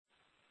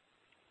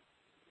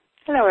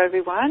Hello,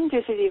 everyone.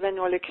 This is Eva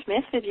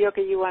Norlick-Smith with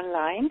Yoga U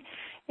Online,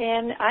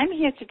 and I'm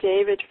here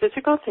today with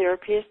physical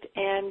therapist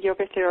and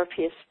yoga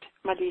therapist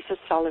Marlysa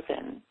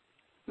Sullivan.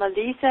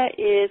 Marlysa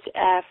is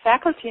a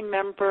faculty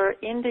member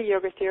in the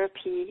Yoga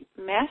Therapy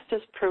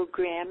Master's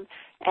Program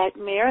at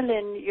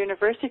Maryland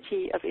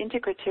University of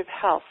Integrative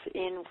Health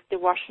in the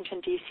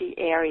Washington, D.C.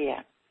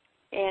 area.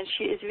 And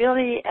she is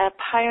really a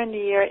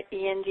pioneer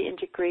in the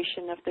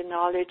integration of the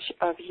knowledge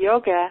of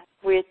yoga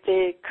with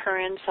the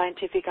current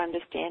scientific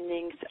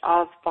understandings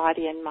of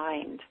body and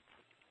mind.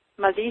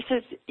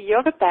 Marlysa's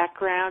yoga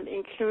background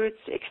includes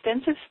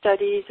extensive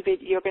studies with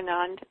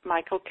Yoganand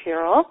Michael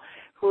Carroll,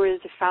 who is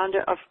the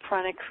founder of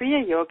Prana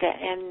Kriya Yoga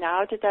and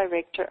now the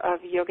director of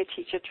yoga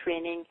teacher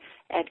training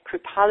at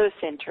Kripalu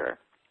Center.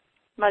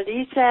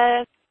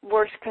 Marlysa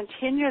works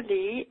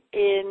continually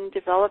in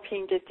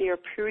developing the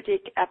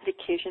therapeutic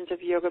applications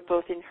of yoga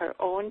both in her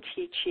own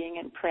teaching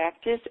and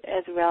practice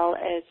as well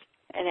as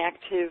an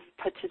active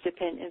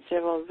participant in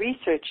several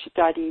research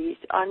studies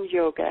on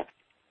yoga.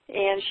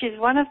 And she's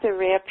one of the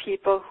rare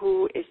people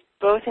who is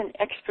both an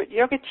expert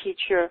yoga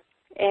teacher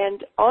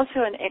and also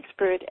an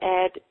expert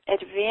at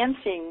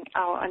advancing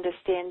our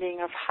understanding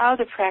of how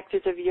the practice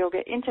of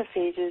yoga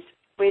interfaces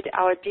with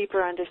our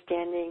deeper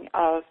understanding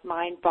of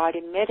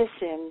mind-body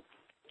medicine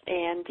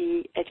and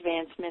the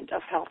advancement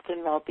of health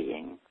and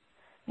well-being.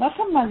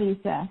 Welcome,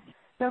 Marlysa.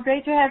 So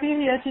great to have you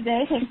here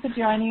today. Thanks for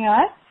joining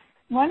us.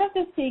 One of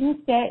the things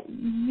that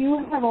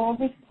you have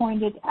always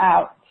pointed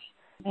out,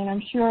 and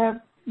I'm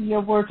sure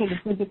your work as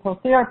a physical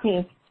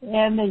therapist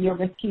and a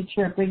yoga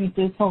teacher brings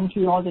this home to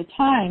you all the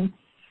time,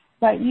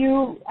 but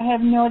you have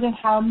noted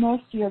how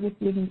most yoga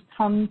students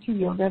come to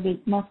yoga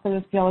with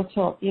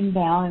musculoskeletal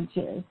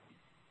imbalances.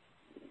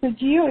 Could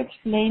you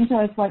explain to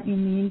us what you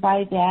mean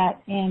by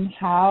that and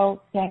how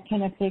that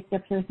can affect a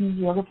person's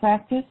yoga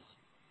practice?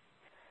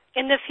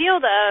 In the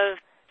field of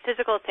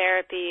physical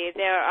therapy,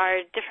 there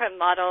are different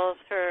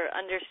models for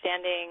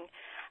understanding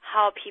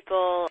how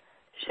people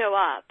show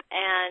up.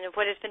 And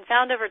what has been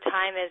found over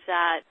time is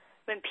that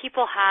when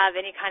people have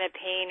any kind of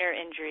pain or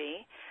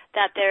injury,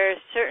 that there are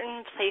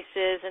certain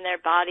places in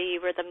their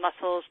body where the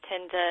muscles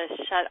tend to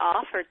shut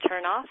off or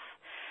turn off.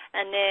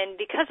 And then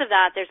because of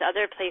that, there's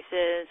other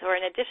places, or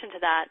in addition to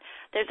that,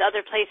 there's other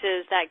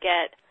places that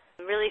get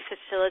really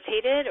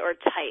facilitated or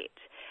tight.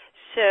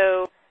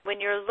 So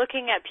when you're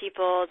looking at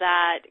people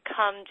that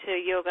come to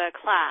yoga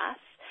class,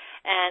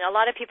 and a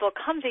lot of people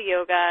come to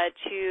yoga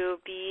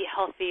to be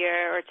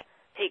healthier or to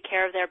take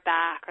care of their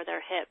back or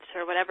their hips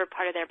or whatever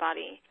part of their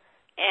body.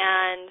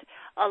 And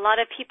a lot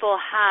of people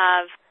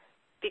have,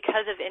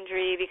 because of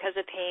injury, because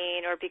of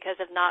pain, or because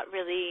of not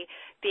really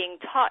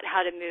being taught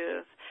how to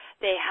move,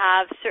 they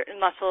have certain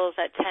muscles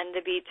that tend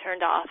to be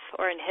turned off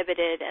or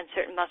inhibited and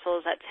certain muscles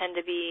that tend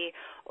to be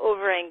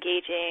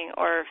over-engaging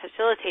or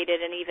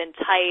facilitated and even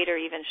tight or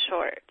even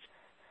short.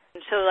 And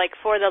so like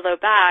for the low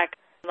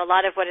back, a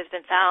lot of what has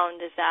been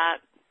found is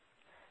that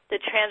the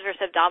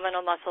transverse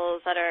abdominal muscles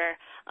that are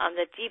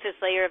the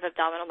deepest layer of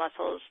abdominal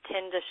muscles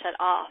tend to shut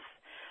off.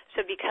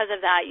 So because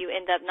of that, you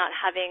end up not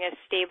having a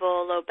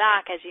stable low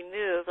back as you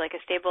move, like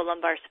a stable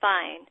lumbar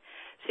spine.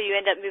 So you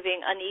end up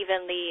moving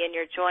unevenly in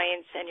your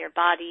joints and your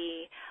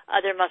body.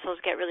 Other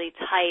muscles get really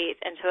tight,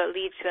 and so it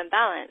leads to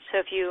imbalance.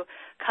 So if you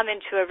come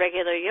into a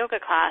regular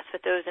yoga class with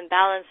those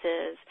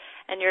imbalances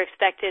and you're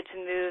expected to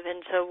move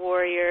into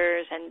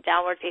warriors and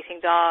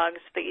downward-facing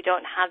dogs, but you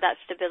don't have that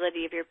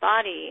stability of your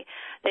body,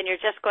 then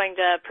you're just going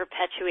to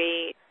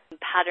perpetuate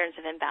patterns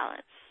of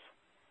imbalance.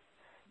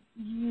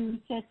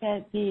 You said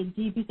that the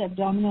deepest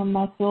abdominal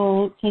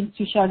muscle tends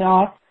to shut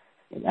off.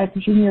 I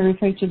presume you're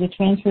referring to the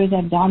transverse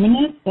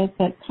abdominis. That's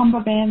that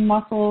cumberbund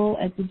muscle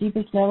at the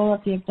deepest level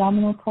of the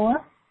abdominal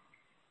core?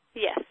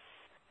 Yes.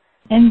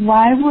 And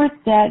why would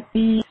that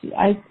be?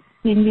 I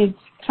think it's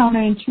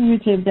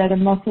counterintuitive that a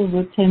muscle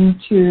would tend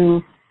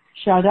to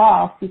shut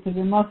off because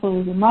a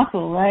muscle is a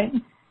muscle, right?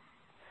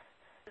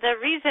 The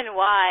reason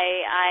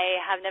why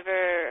I have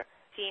never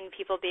seen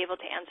people be able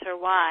to answer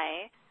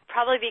why,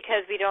 probably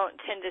because we don't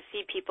tend to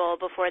see people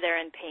before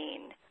they're in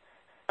pain.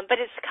 But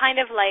it's kind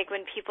of like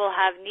when people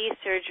have knee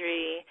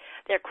surgery,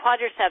 their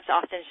quadriceps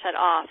often shut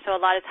off. So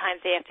a lot of times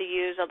they have to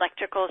use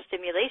electrical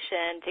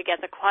stimulation to get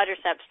the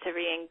quadriceps to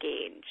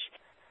re-engage.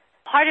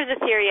 Part of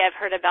the theory I've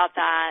heard about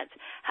that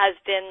has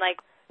been like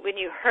when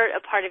you hurt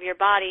a part of your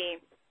body,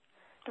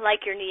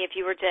 like your knee, if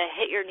you were to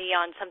hit your knee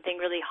on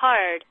something really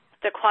hard,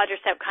 the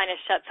quadricep kind of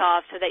shuts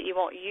off so that you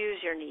won't use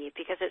your knee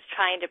because it's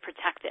trying to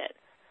protect it.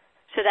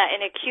 So that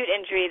in acute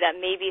injury, that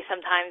maybe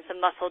sometimes the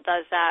muscle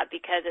does that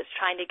because it's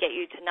trying to get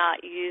you to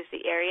not use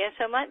the area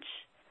so much.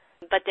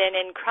 But then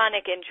in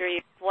chronic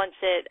injury, once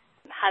it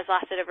has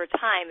lasted over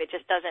time, it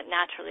just doesn't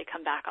naturally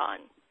come back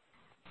on.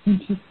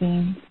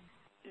 Interesting.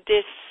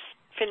 This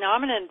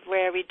phenomenon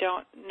where we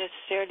don't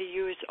necessarily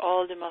use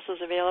all the muscles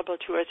available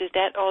to us, is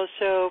that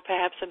also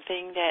perhaps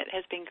something that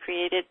has been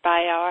created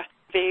by our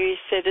very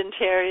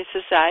sedentary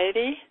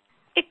society?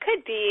 It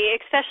could be,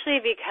 especially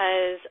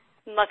because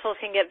muscles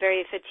can get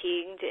very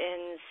fatigued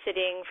in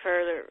sitting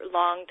for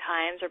long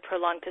times or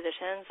prolonged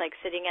positions, like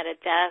sitting at a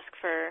desk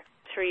for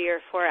 3 or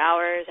 4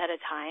 hours at a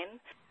time,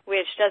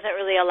 which doesn't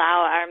really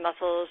allow our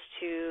muscles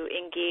to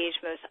engage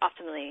most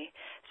optimally.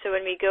 So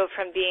when we go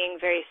from being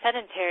very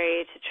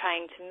sedentary to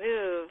trying to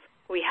move,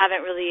 we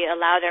haven't really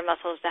allowed our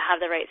muscles to have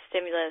the right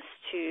stimulus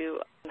to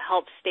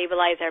help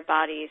stabilize our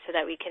body so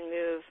that we can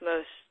move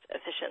most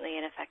efficiently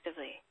and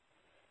effectively.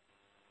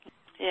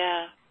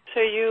 Yeah.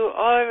 So you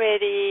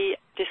already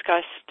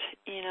discussed,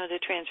 the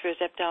transverse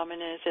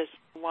abdominis as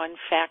one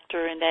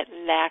factor in that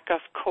lack of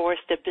core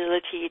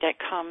stability that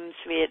comes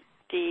with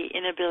the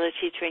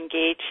inability to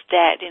engage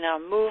that in our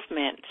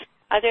movement.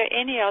 Are there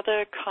any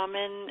other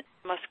common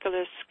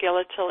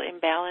musculoskeletal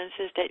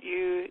imbalances that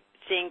you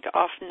think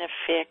often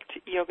affect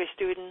yoga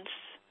students?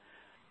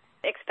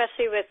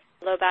 Especially with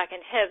low back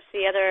and hips,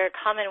 the other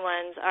common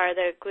ones are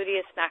the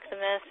gluteus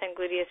maximus and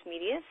gluteus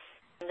medius,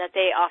 that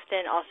they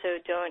often also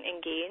don't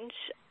engage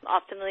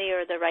optimally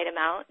or the right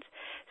amount.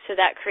 So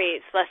that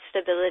creates less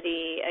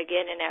stability,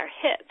 again, in our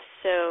hips.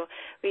 So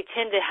we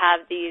tend to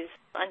have these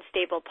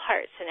unstable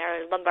parts in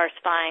our lumbar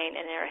spine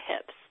and our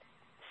hips.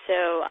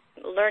 So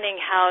learning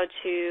how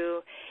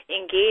to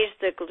engage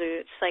the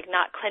glutes, like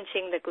not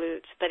clenching the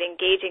glutes, but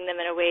engaging them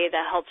in a way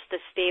that helps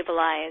to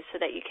stabilize so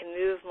that you can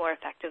move more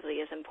effectively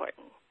is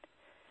important.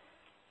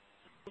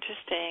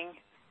 Interesting.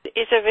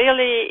 It's a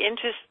really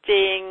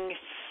interesting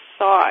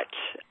thought,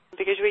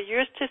 because we're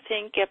used to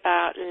think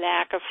about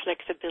lack of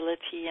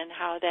flexibility and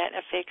how that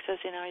affects us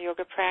in our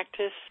yoga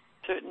practice.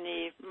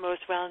 Certainly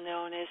most well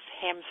known is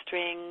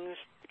hamstrings.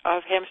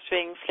 Of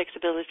hamstring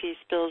flexibility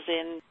spills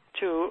in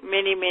to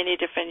many, many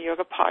different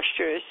yoga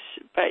postures.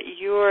 But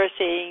you're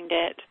saying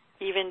that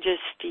even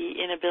just the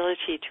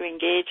inability to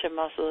engage a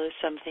muscle is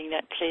something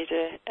that plays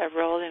a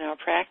role in our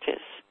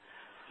practice.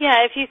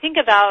 Yeah, if you think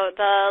about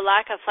the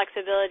lack of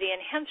flexibility in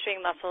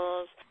hamstring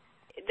muscles,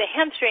 the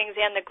hamstrings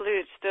and the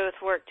glutes both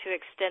work to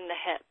extend the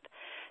hip.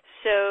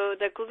 So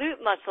the glute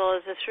muscle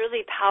is this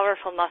really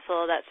powerful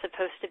muscle that's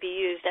supposed to be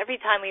used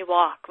every time we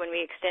walk when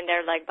we extend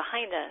our leg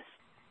behind us.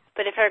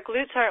 But if our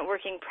glutes aren't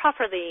working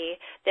properly,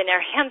 then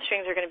our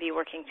hamstrings are going to be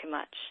working too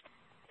much.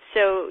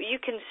 So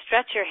you can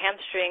stretch your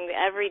hamstring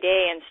every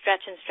day and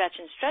stretch and stretch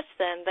and stretch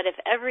them, but if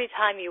every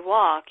time you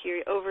walk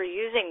you're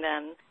overusing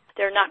them,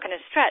 they're not going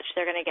to stretch,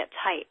 they're going to get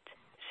tight.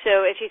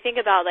 So if you think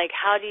about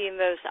how do you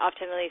most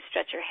optimally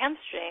stretch your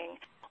hamstring,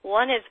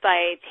 one is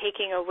by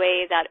taking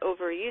away that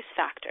overuse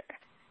factor.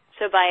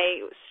 So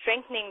by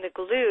strengthening the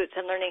glutes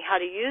and learning how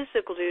to use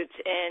the glutes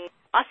in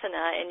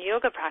asana, in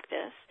yoga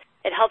practice,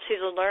 it helps you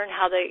to learn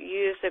how to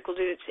use the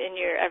glutes in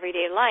your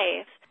everyday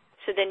life.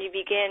 So then you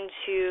begin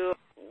to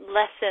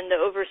lessen the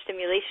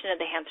overstimulation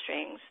of the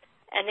hamstrings,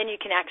 and then you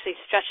can actually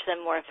stretch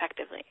them more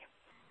effectively.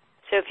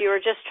 So if you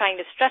were just trying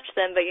to stretch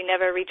them but you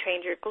never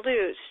retrained your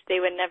glutes, they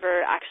would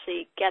never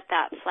actually get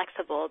that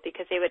flexible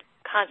because they would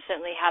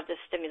constantly have the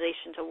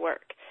stimulation to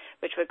work,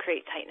 which would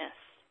create tightness.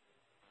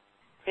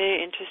 Very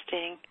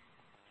interesting.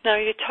 Now,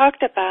 you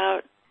talked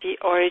about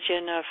the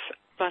origin of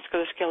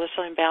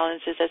musculoskeletal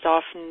imbalances as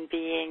often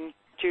being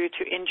due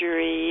to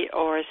injury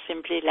or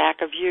simply lack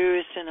of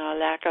use and a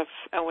lack of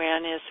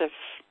awareness of,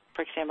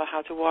 for example,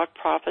 how to walk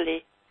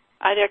properly.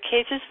 Are there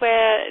cases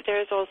where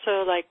there's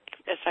also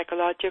a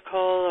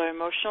psychological or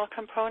emotional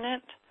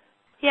component?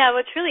 Yeah,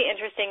 what's really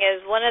interesting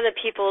is one of the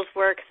people's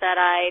work that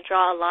I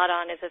draw a lot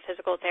on is a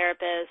physical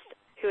therapist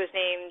who is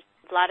named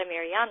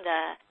Vladimir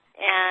Janda.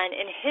 And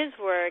in his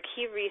work,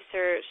 he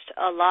researched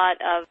a lot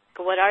of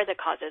what are the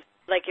causes.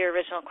 Like your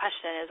original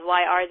question is,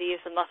 why are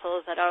these the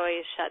muscles that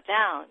always shut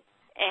down?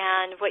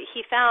 And what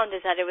he found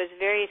is that it was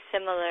very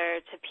similar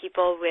to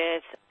people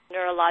with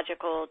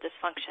neurological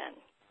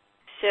dysfunction.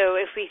 So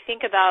if we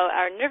think about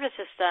our nervous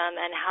system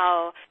and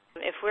how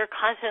if we're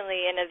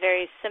constantly in a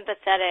very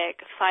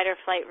sympathetic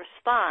fight-or-flight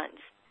response,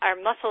 our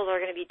muscles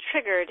are going to be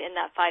triggered in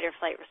that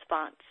fight-or-flight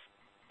response.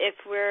 If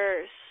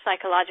we're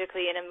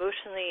psychologically and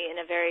emotionally in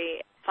a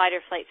very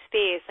fight-or-flight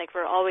space, like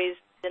we're always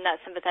in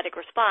that sympathetic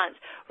response,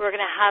 we're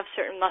going to have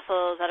certain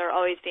muscles that are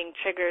always being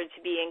triggered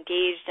to be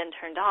engaged and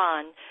turned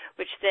on,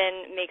 which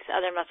then makes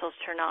other muscles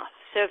turn off.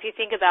 So if you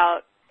think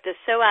about the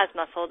psoas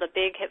muscle, the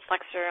big hip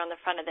flexor on the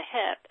front of the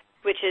hip,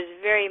 which is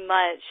very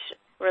much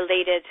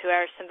related to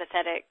our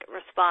sympathetic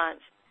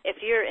response. If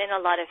you're in a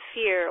lot of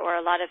fear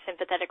or a lot of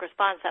sympathetic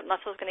response, that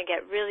muscle is going to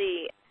get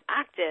really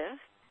active,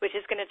 which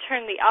is going to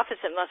turn the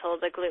opposite muscle,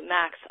 the glute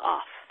max,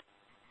 off.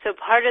 So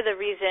part of the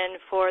reason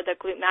for the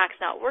glute max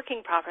not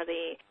working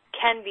properly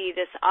can be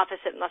this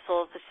opposite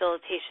muscle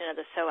facilitation of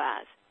the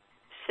psoas.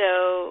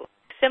 So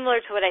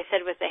similar to what I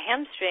said with the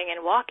hamstring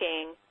and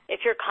walking,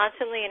 if you're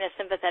constantly in a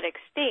sympathetic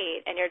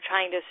state and you're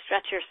trying to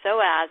stretch your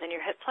psoas and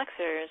your hip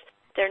flexors,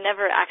 they're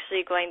never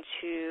actually going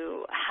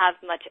to have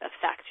much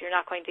effect. You're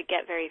not going to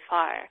get very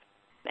far.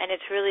 And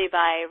it's really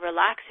by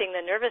relaxing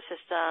the nervous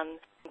system,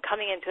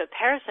 coming into a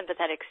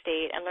parasympathetic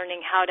state and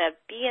learning how to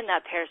be in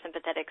that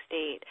parasympathetic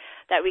state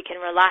that we can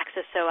relax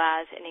the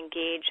psoas and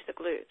engage the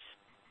glutes.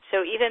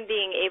 So even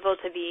being able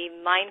to be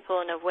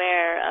mindful and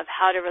aware of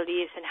how to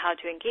release and how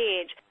to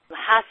engage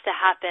has to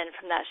happen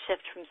from that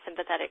shift from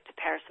sympathetic to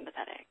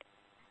parasympathetic.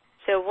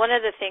 So one of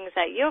the things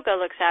that yoga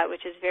looks at,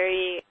 which is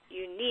very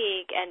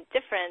unique and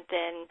different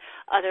than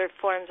other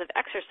forms of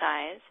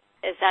exercise,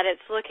 is that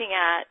it's looking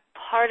at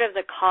part of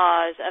the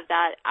cause of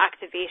that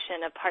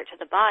activation of parts of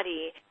the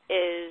body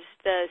is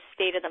the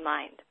state of the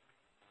mind.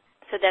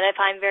 So that if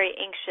I'm very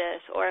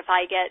anxious or if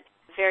I get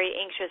very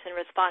anxious in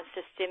response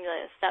to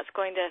stimulus, that's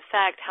going to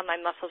affect how my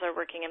muscles are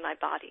working in my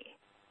body.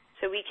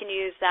 So we can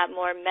use that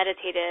more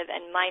meditative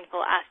and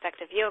mindful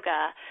aspect of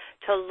yoga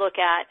to look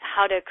at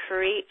how to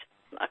create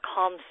a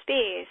calm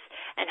space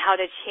and how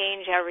to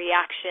change our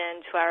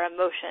reaction to our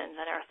emotions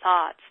and our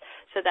thoughts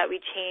so that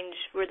we change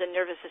where the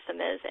nervous system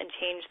is and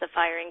change the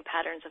firing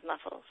patterns of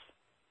muscles.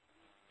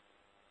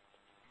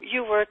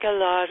 You work a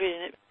lot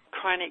with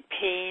chronic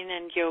pain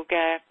and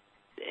yoga.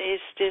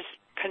 Is this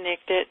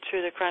connected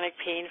to the chronic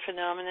pain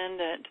phenomenon,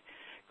 that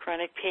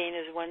chronic pain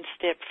is one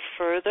step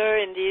further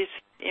in these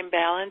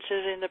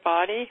imbalances in the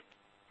body?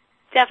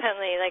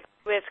 Definitely. Like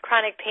with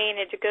chronic pain,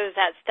 it goes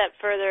that step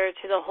further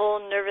to the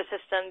whole nervous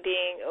system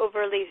being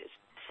overly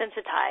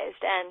sensitized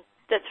and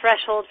the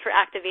threshold for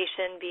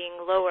activation being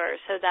lower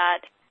so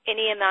that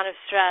any amount of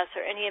stress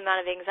or any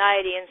amount of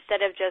anxiety,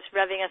 instead of just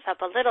revving us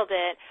up a little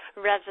bit,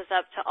 revs us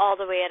up to all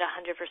the way at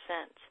 100%.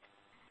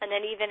 And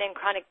then even in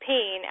chronic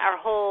pain, our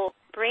whole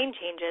brain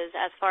changes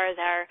as far as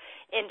our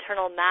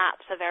internal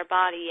maps of our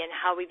body and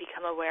how we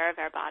become aware of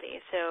our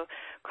body. So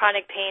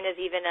chronic pain is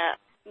even a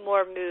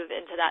more move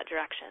into that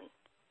direction.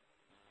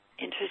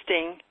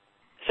 Interesting.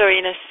 So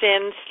in a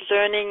sense,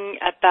 learning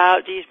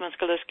about these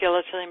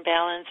musculoskeletal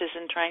imbalances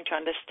and trying to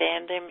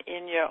understand them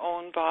in your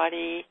own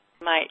body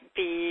might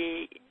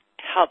be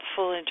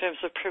helpful in terms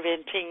of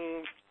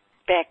preventing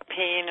back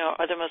pain or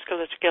other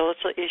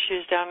musculoskeletal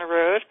issues down the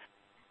road?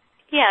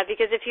 Yeah,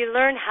 because if you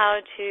learn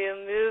how to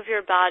move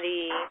your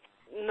body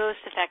most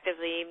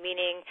effectively,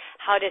 meaning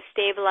how to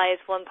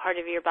stabilize one part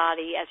of your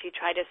body as you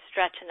try to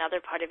stretch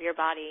another part of your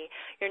body,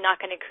 you're not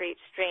going to create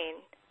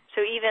strain.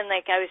 So even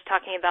like I was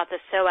talking about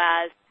the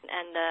psoas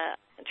and the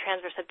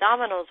transverse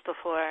abdominals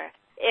before,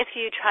 if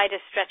you try to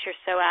stretch your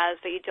psoas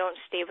but you don't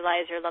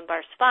stabilize your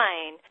lumbar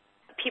spine,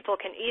 people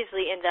can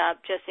easily end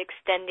up just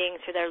extending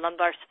through their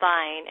lumbar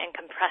spine and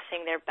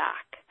compressing their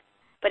back.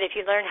 But if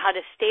you learn how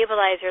to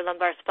stabilize your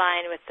lumbar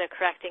spine with the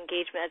correct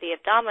engagement of the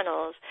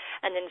abdominals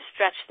and then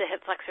stretch the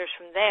hip flexors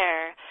from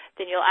there,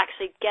 then you'll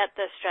actually get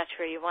the stretch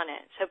where you want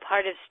it. So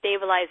part of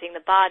stabilizing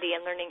the body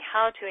and learning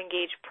how to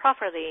engage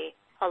properly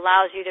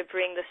allows you to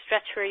bring the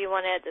stretch where you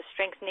want it, the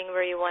strengthening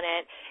where you want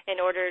it, in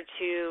order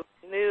to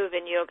move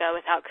in yoga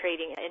without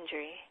creating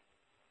injury.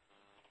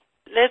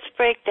 Let's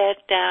break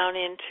that down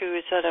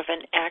into sort of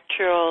an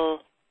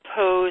actual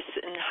pose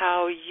and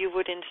how you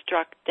would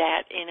instruct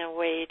that in a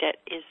way that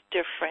is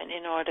different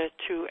in order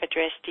to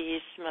address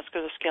these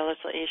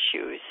musculoskeletal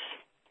issues.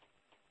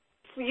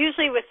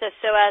 Usually with the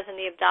psoas and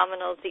the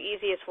abdominals, the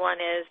easiest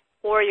one is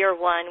warrior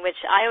one, which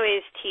I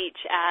always teach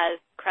as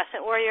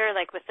crescent warrior,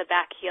 like with the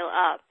back heel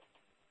up.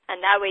 And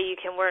that way you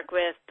can work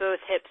with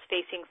both hips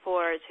facing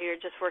forward, so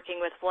you're just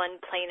working with one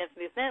plane of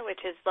movement,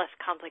 which is less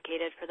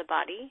complicated for the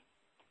body.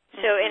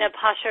 Mm-hmm. So in a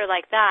posture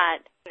like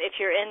that,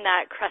 if you're in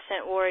that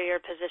crescent warrior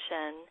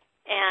position,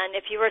 and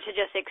if you were to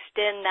just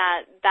extend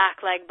that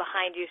back leg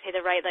behind you, say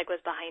the right leg was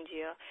behind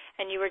you,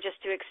 and you were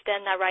just to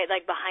extend that right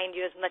leg behind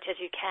you as much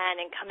as you can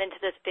and come into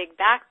this big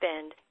back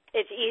bend,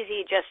 it's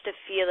easy just to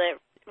feel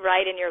it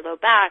right in your low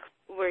back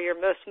where you're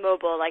most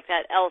mobile, like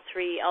that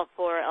L3,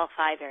 L4,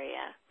 L5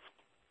 area.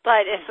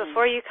 But if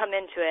before you come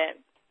into it,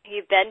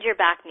 you bend your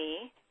back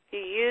knee, you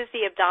use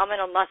the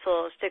abdominal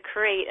muscles to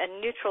create a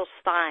neutral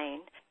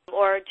spine,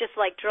 or just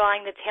like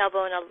drawing the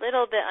tailbone a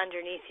little bit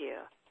underneath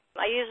you.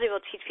 I usually will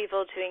teach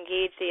people to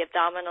engage the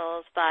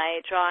abdominals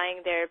by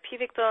drawing their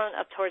pubic bone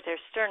up towards their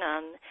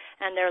sternum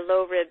and their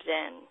low ribs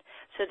in,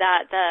 so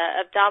that the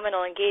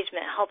abdominal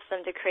engagement helps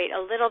them to create a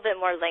little bit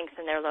more length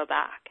in their low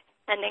back.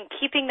 And then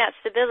keeping that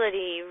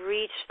stability,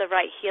 reach the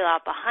right heel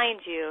out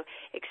behind you,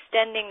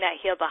 extending that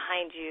heel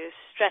behind you,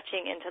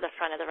 stretching into the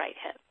front of the right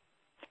hip.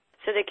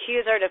 So the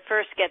cues are to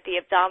first get the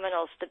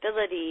abdominal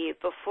stability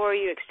before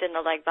you extend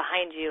the leg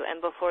behind you and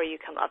before you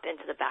come up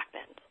into the back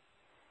bend.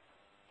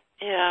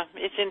 Yeah,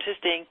 it's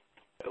interesting.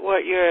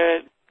 What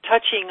you're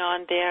touching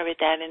on there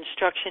with that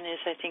instruction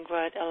is, I think,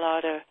 what a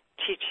lot of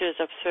teachers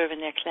observe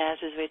in their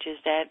classes, which is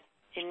that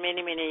in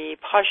many, many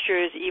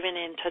postures, even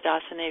in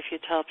Tadasana, if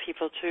you tell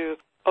people to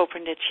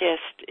open the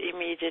chest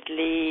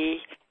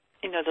immediately,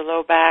 the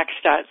low back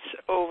starts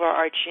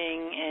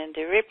overarching and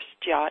the ribs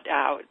jut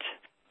out.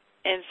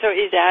 And so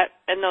is that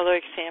another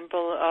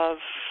example of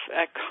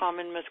a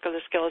common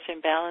musculoskeletal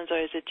imbalance,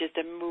 or is it just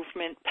a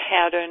movement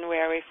pattern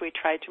where if we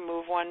try to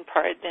move one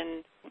part,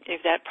 then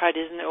if that part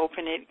isn't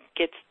open, it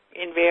gets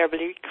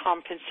invariably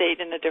compensate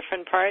in a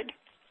different part?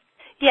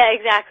 Yeah,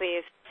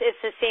 exactly. It's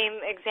the same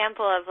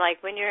example of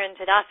like when you're in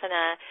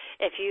Tadasana,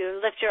 if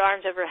you lift your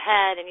arms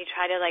overhead and you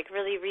try to like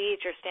really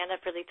reach or stand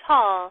up really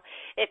tall,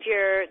 if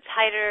you're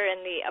tighter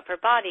in the upper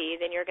body,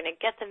 then you're going to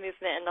get the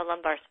movement in the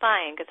lumbar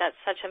spine because that's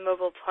such a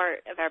mobile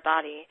part of our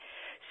body.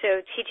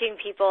 So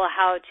teaching people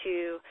how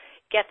to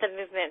get the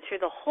movement through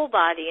the whole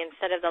body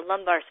instead of the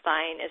lumbar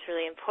spine is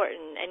really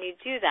important, and you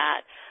do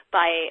that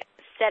by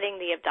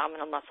setting the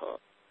abdominal muscle.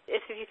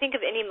 If you think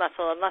of any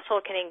muscle, a muscle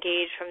can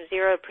engage from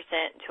 0%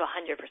 to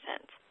 100%.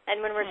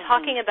 And when we're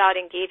talking about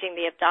engaging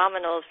the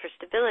abdominals for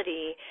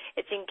stability,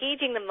 it's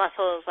engaging the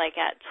muscles like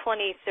at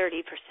 20,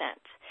 30%.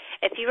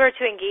 If you were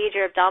to engage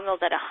your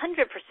abdominals at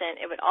 100%,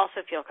 it would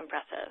also feel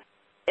compressive.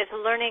 It's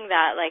learning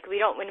that, like,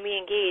 when we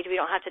engage, we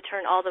don't have to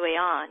turn all the way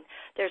on.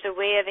 There's a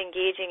way of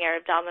engaging our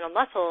abdominal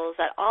muscles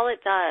that all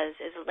it does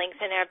is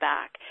lengthen our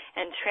back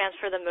and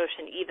transfer the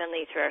motion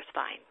evenly through our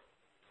spine.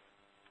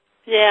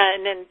 Yeah,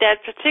 and then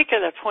that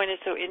particular point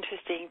is so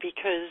interesting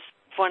because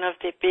one of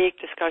the big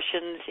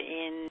discussions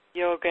in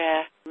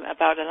yoga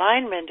about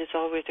alignment is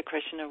always the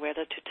question of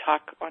whether to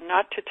tuck or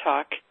not to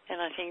tuck. And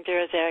I think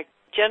there's a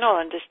general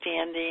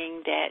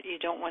understanding that you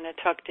don't want to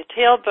tuck the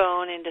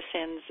tailbone in the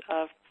sense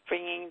of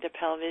bringing the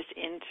pelvis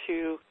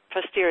into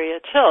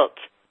posterior tilt.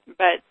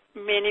 But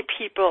many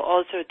people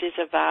also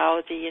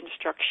disavow the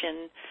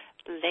instruction,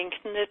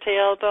 lengthen the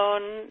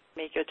tailbone,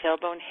 make your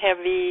tailbone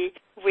heavy,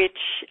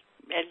 which,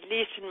 at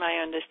least in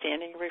my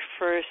understanding,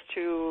 refers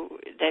to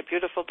that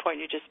beautiful point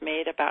you just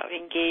made about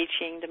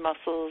engaging the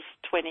muscles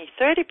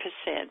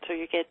 20-30%, so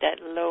you get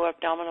that low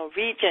abdominal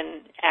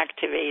region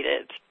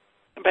activated.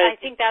 But I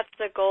think that's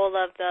the goal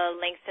of the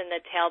lengthen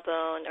the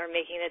tailbone or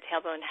making the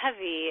tailbone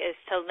heavy, is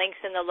to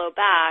lengthen the low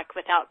back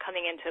without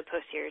coming into a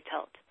posterior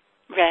tilt.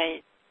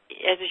 Right.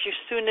 As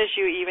soon as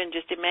you even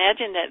just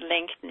imagine that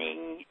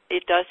lengthening,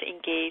 it does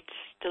engage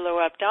the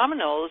lower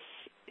abdominals.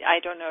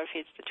 I don't know if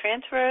it's the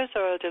transverse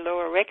or the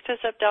lower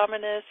rectus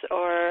abdominis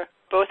or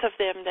both of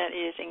them that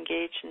is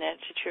engaged in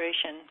that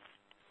situation.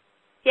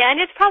 Yeah,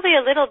 and it's probably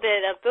a little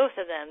bit of both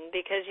of them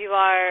because you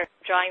are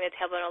drawing the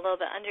tailbone a little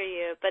bit under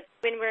you. But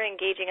when we're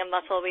engaging a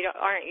muscle, we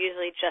aren't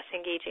usually just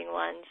engaging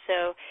one.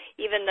 So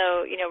even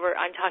though,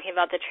 I'm talking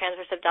about the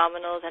transverse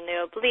abdominals and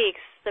the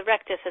obliques, the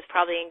rectus is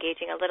probably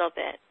engaging a little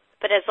bit.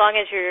 But as long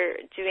as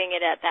you're doing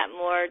it at that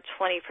more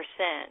 20%.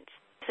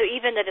 So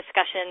even the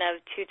discussion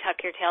of to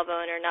tuck your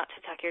tailbone or not to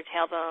tuck your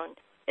tailbone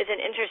is an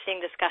interesting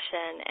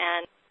discussion.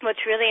 And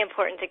what's really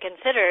important to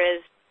consider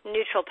is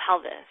neutral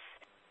pelvis.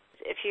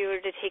 If you were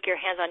to take your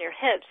hands on your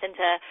hips and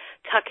to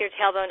tuck your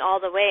tailbone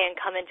all the way and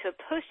come into a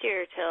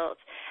posterior tilt,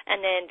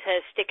 and then to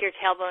stick your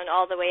tailbone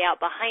all the way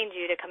out behind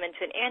you to come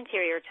into an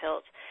anterior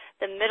tilt,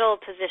 the middle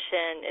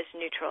position is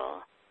neutral.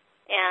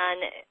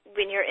 And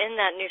when you're in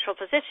that neutral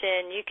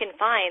position, you can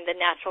find the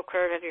natural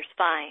curve of your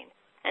spine.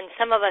 And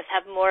some of us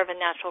have more of a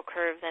natural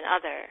curve than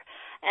other.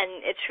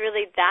 And it's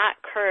really that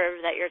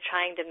curve that you're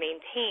trying to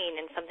maintain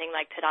in something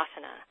like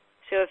Tadasana.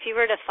 So if you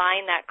were to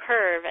find that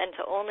curve and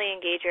to only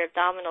engage your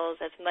abdominals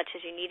as much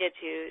as you needed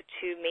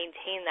to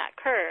maintain that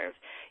curve,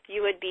 you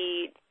would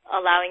be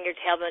allowing your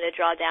tailbone to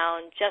draw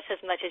down just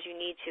as much as you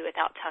need to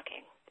without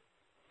tucking.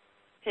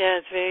 Yeah,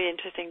 it's a very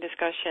interesting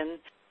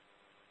discussion.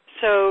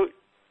 So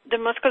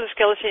the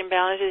musculoskeletal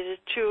imbalances is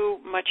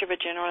too much of a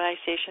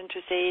generalization to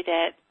say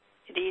that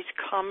these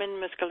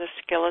common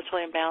musculoskeletal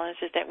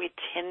imbalances that we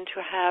tend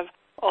to have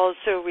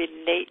also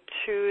relate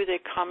to the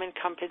common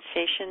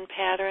compensation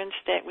patterns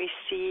that we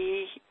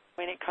see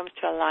when it comes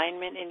to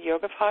alignment in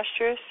yoga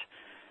postures?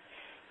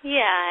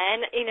 Yeah,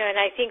 and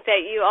I think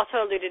that you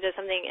also alluded to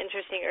something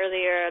interesting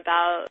earlier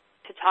about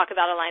to talk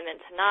about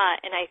alignment to not,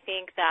 and I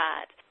think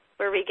that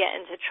where we get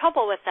into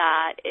trouble with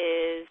that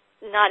is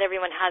not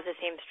everyone has the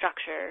same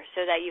structure,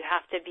 so that you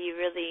have to be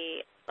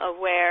really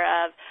aware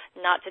of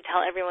not to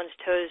tell everyone's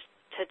toes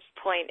to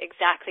point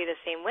exactly the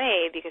same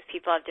way because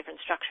people have different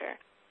structure.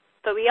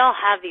 But we all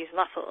have these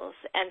muscles,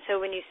 and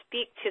so when you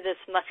speak to this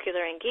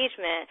muscular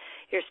engagement,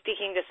 you're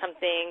speaking to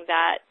something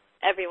that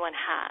everyone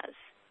has.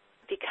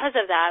 Because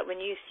of that, when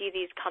you see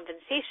these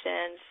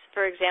compensations,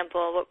 for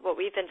example, what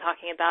we've been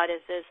talking about is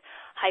this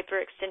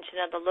hyperextension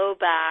of the low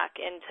back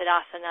in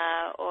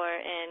Tadasana or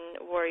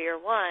in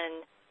Warrior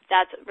One,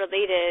 that's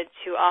related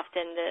to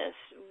often this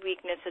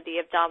weakness of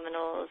the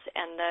abdominals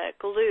and the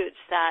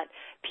glutes that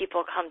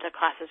people come to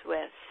classes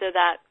with. So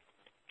that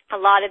a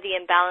lot of the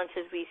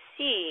imbalances we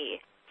see,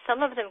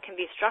 some of them can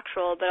be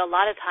structural, but a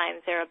lot of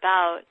times they're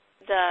about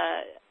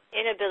the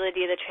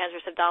inability of the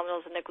transverse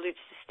abdominals and the glutes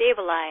to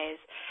stabilize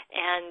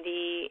and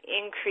the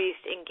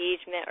increased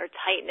engagement or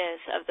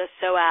tightness of the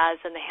psoas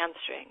and the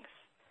hamstrings.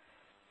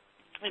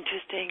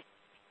 Interesting.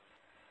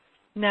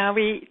 Now,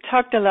 we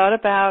talked a lot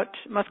about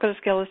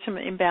musculoskeletal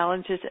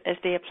imbalances as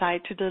they apply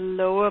to the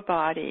lower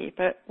body,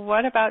 but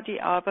what about the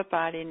upper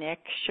body, neck,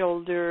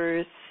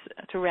 shoulders,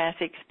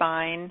 thoracic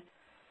spine?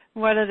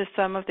 What are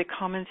some of the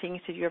common things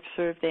that you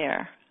observe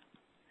there?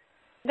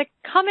 The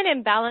common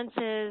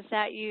imbalances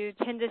that you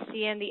tend to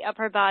see in the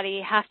upper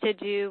body have to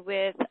do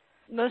with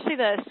mostly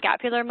the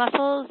scapular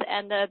muscles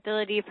and the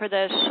ability for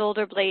the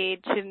shoulder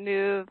blade to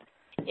move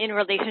in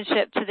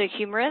relationship to the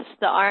humerus,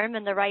 the arm,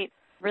 and the right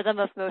rhythm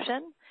of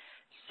motion.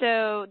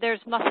 So there's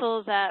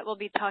muscles that we'll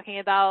be talking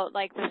about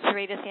like the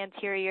serratus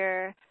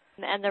anterior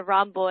and the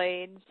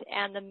rhomboids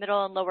and the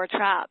middle and lower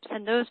traps.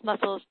 And those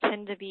muscles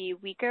tend to be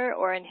weaker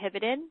or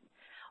inhibited,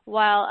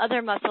 while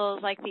other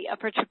muscles like the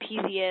upper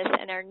trapezius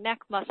and our neck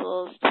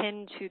muscles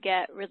tend to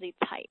get really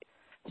tight.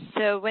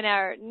 So when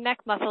our neck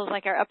muscles,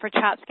 like our upper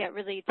traps, get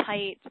really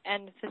tight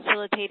and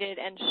facilitated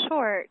and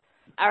short,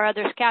 our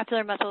other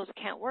scapular muscles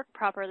can't work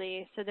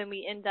properly, so then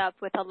we end up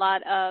with a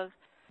lot of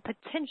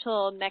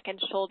potential neck and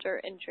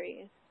shoulder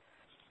injuries.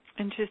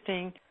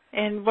 Interesting.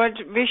 And what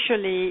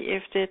visually,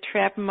 if the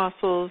trap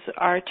muscles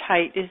are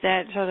tight, is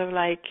that sort of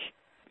like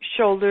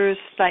shoulders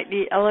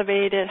slightly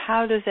elevated?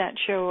 How does that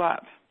show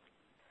up?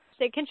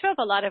 So it can show up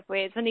a lot of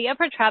ways. When the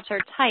upper traps are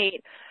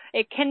tight,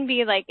 it can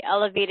be like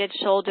elevated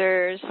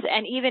shoulders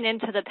and even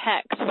into the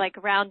pecs,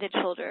 like rounded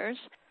shoulders.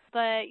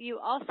 But you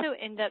also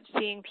end up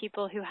seeing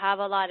people who have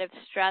a lot of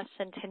stress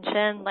and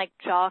tension, like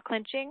jaw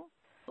clenching,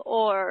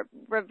 or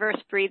reverse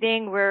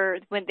breathing, where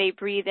when they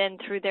breathe in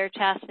through their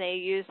chest, they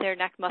use their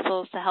neck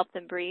muscles to help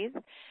them breathe.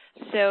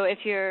 So if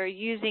you're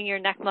using your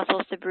neck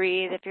muscles to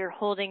breathe, if you're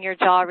holding your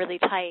jaw really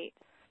tight,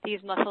 these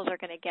muscles are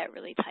going to get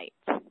really tight.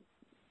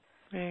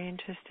 Very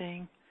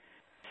interesting.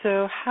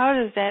 So how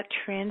does that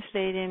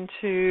translate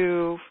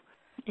into,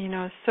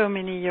 so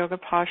many yoga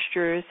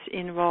postures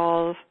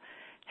involve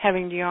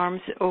having the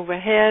arms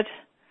overhead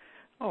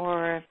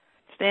or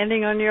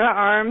standing on your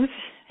arms,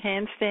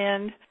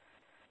 handstand,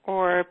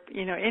 or,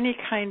 any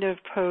kind of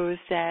pose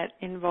that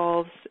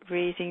involves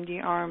raising the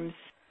arms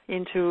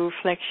into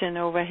flexion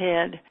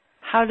overhead.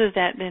 How does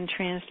that then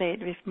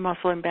translate if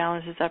muscle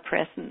imbalances are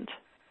present?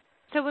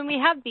 So when we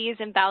have these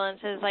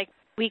imbalances, like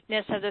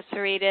weakness of the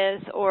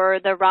serratus or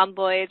the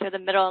rhomboids or the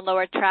middle and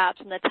lower traps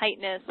and the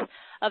tightness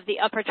of the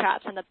upper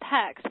traps and the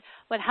pecs,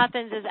 what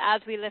happens is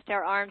as we lift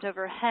our arms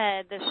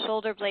overhead, the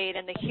shoulder blade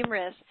and the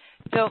humerus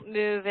don't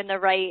move in the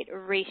right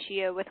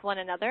ratio with one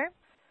another,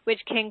 which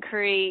can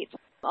create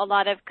a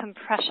lot of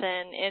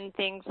compression in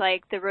things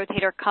like the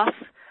rotator cuff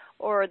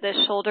or the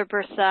shoulder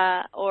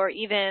bursa, or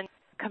even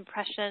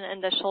compression in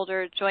the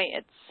shoulder joint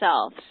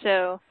itself.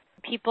 So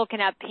people can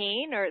have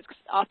pain, or it's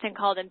often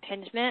called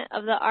impingement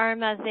of the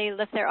arm as they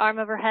lift their arm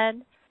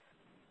overhead.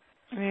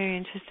 Very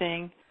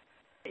interesting.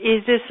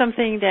 Is this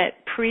something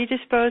that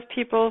predisposes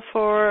people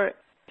for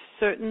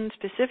certain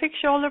specific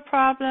shoulder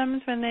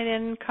problems when they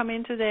then come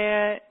into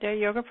their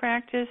yoga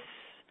practice?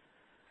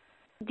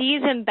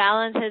 These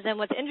imbalances, and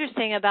what's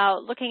interesting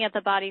about looking at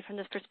the body from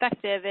this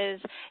perspective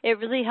is it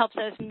really helps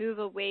us move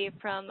away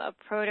from a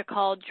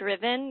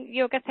protocol-driven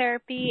yoga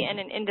therapy and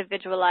an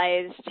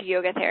individualized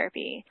yoga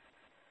therapy,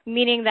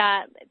 meaning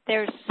that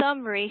there's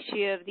some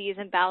ratio of these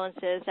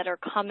imbalances that are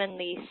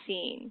commonly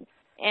seen,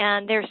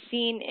 and they're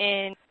seen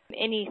in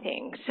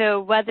anything.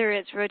 So whether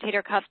it's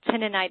rotator cuff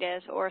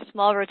tendonitis or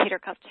small rotator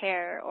cuff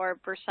tear or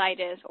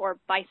bursitis or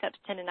biceps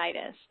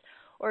tendonitis,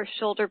 or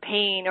shoulder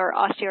pain or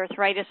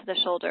osteoarthritis of the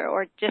shoulder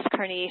or disc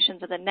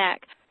herniations of the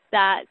neck,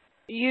 that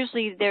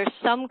usually there's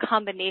some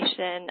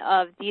combination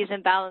of these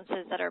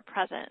imbalances that are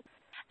present.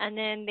 And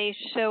then they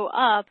show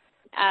up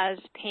as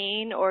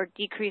pain or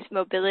decreased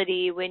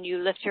mobility when you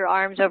lift your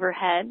arms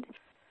overhead,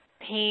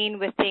 pain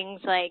with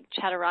things like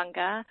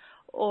chaturanga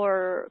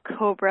or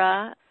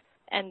cobra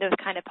and those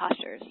kind of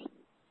postures.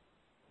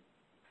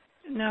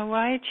 Now,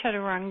 why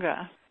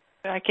chaturanga?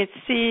 I could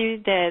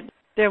see that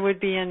there would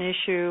be an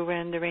issue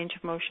when the range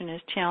of motion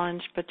is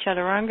challenged, but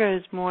chaturanga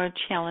is more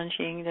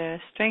challenging the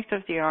strength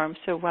of the arm,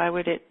 so why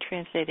would it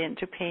translate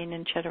into pain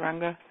in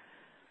chaturanga?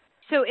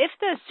 So if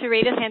the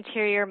serratus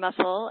anterior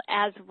muscle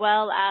as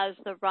well as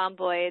the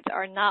rhomboids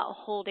are not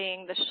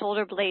holding the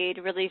shoulder blade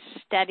really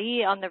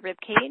steady on the rib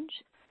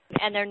cage,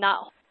 and they're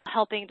not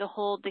helping to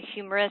hold the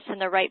humerus in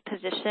the right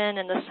position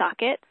in the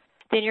socket,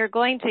 then you're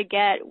going to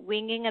get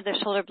winging of the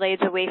shoulder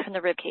blades away from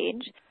the rib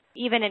cage,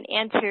 even an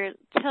anterior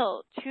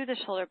tilt to the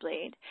shoulder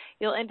blade.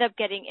 You'll end up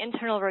getting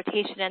internal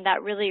rotation in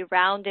that really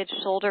rounded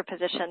shoulder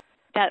position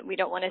that we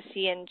don't want to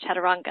see in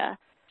chaturanga.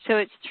 So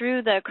it's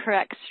through the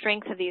correct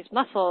strength of these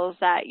muscles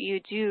that you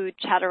do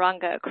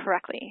chaturanga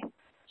correctly.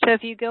 So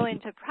if you go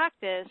into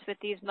practice with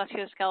these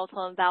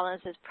musculoskeletal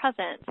imbalances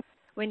present,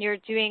 when you're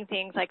doing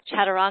things like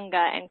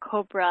chaturanga and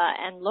cobra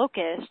and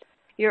locust,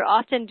 you're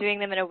often doing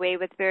them in a way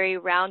with very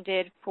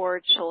rounded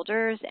forward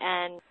shoulders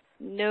and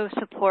no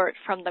support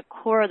from the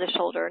core of the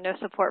shoulder, no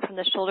support from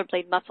the shoulder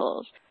blade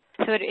muscles.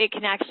 So it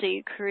can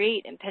actually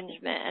create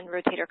impingement and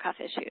rotator cuff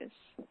issues.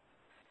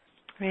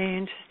 Very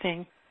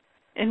interesting.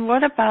 And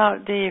what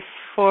about the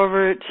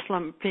forward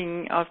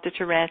slumping of the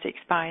thoracic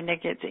spine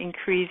that gets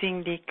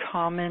increasingly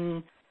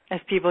common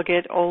as people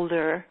get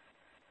older?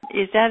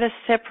 Is that a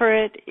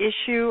separate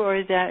issue, or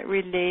is that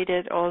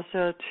related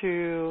also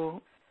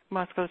to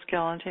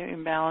musculoskeletal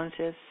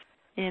imbalances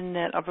in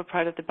that upper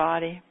part of the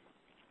body?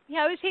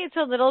 Yeah, I would say it's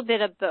a little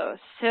bit of both.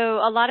 So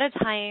a lot of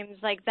times,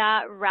 like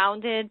that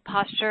rounded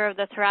posture of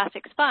the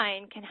thoracic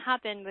spine can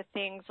happen with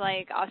things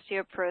like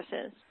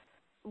osteoporosis.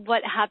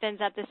 What happens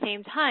at the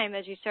same time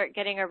as you start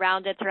getting a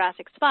rounded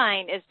thoracic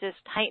spine is this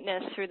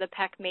tightness through the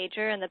pec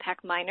major and the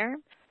pec minor,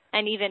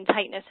 and even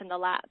tightness in the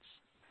lats.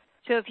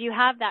 So if you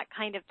have that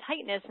kind of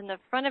tightness in the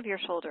front of your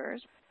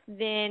shoulders,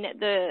 then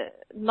the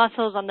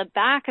muscles on the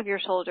back of your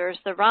shoulders,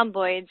 the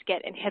rhomboids,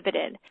 get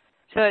inhibited.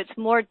 So it's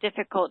more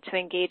difficult to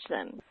engage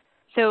them.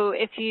 So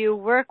if you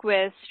work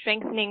with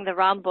strengthening the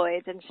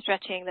rhomboids and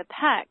stretching the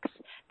pecs,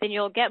 then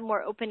you'll get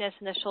more openness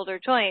in the shoulder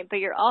joint, but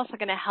you're also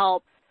going to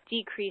help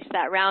decrease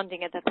that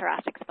rounding at the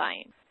thoracic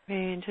spine.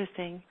 Very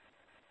interesting.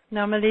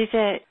 Now,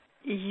 Marlysa,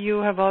 you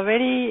have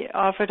already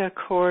offered a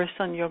course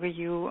on Yoga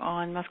U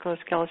on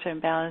musculoskeletal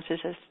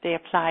imbalances as they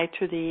apply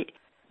to the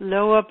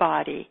lower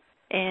body,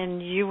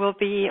 and you will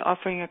be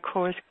offering a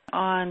course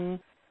on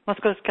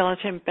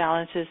musculoskeletal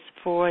imbalances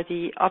for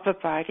the upper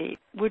body.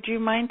 Would you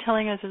mind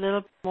telling us a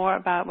little more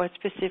about what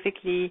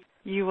specifically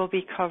you will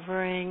be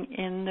covering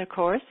in the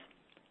course?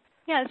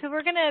 Yeah, so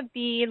we're going to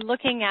be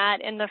looking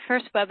at, in the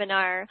first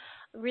webinar,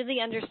 really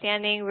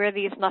understanding where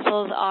these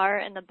muscles are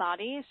in the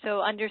body.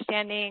 So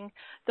understanding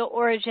the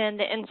origin,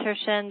 the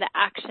insertion, the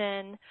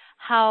action,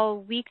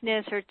 how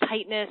weakness or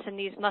tightness in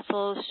these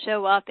muscles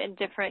show up in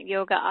different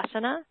yoga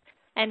asana,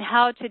 and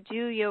how to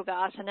do yoga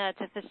asana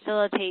to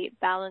facilitate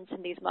balance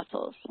in these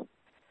muscles.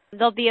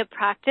 There'll be a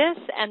practice,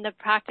 and the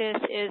practice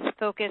is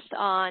focused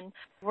on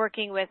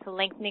working with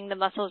lengthening the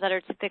muscles that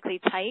are typically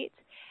tight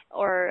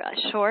or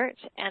short,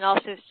 and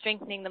also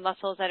strengthening the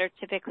muscles that are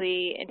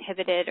typically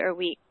inhibited or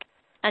weak.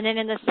 And then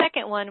in the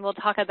second one, we'll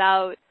talk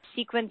about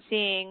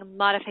sequencing,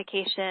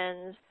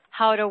 modifications,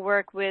 how to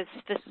work with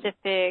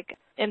specific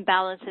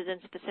imbalances in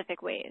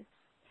specific ways.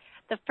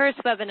 The first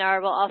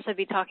webinar will also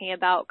be talking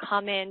about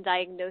common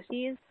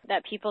diagnoses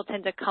that people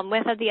tend to come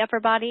with of the upper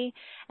body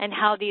and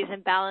how these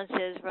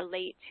imbalances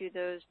relate to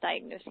those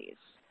diagnoses.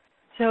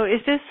 So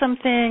is this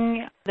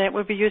something that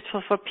would be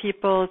useful for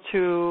people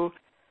to,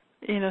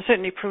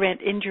 certainly prevent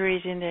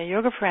injuries in their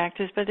yoga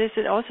practice, but is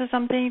it also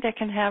something that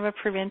can have a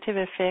preventive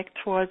effect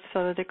towards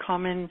sort of the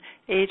common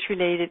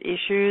age-related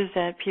issues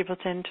that people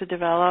tend to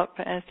develop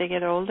as they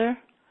get older?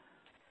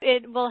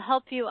 It will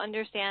help you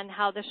understand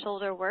how the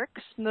shoulder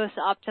works most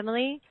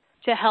optimally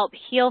to help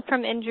heal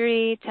from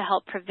injury, to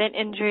help prevent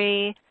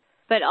injury,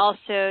 but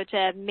also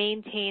to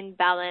maintain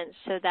balance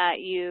so that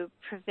you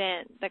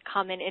prevent the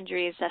common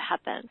injuries that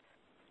happen.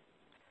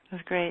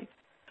 That's great.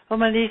 Well,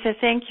 Marlysa,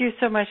 thank you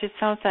so much. It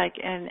sounds like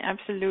an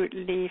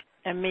absolutely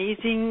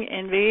amazing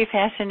and very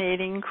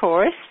fascinating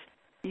course.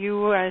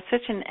 You are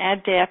such an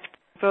adept,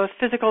 both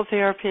physical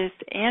therapist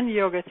and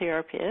yoga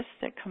therapist,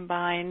 that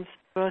combines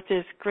both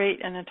this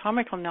great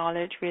anatomical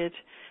knowledge with,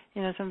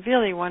 some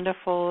really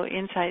wonderful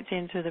insights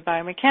into the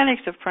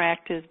biomechanics of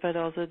practice, but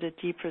also the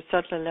deeper,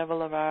 subtler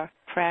level of our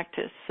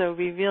practice. So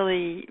we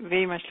really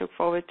very much look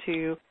forward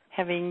to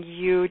having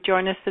you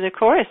join us for the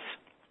course.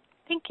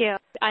 Thank you.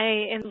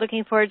 I am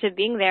looking forward to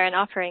being there and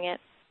offering it.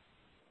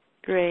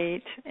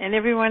 Great. And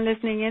everyone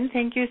listening in,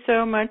 thank you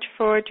so much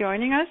for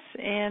joining us,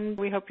 and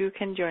we hope you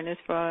can join us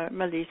for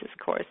Marlysa's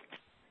course.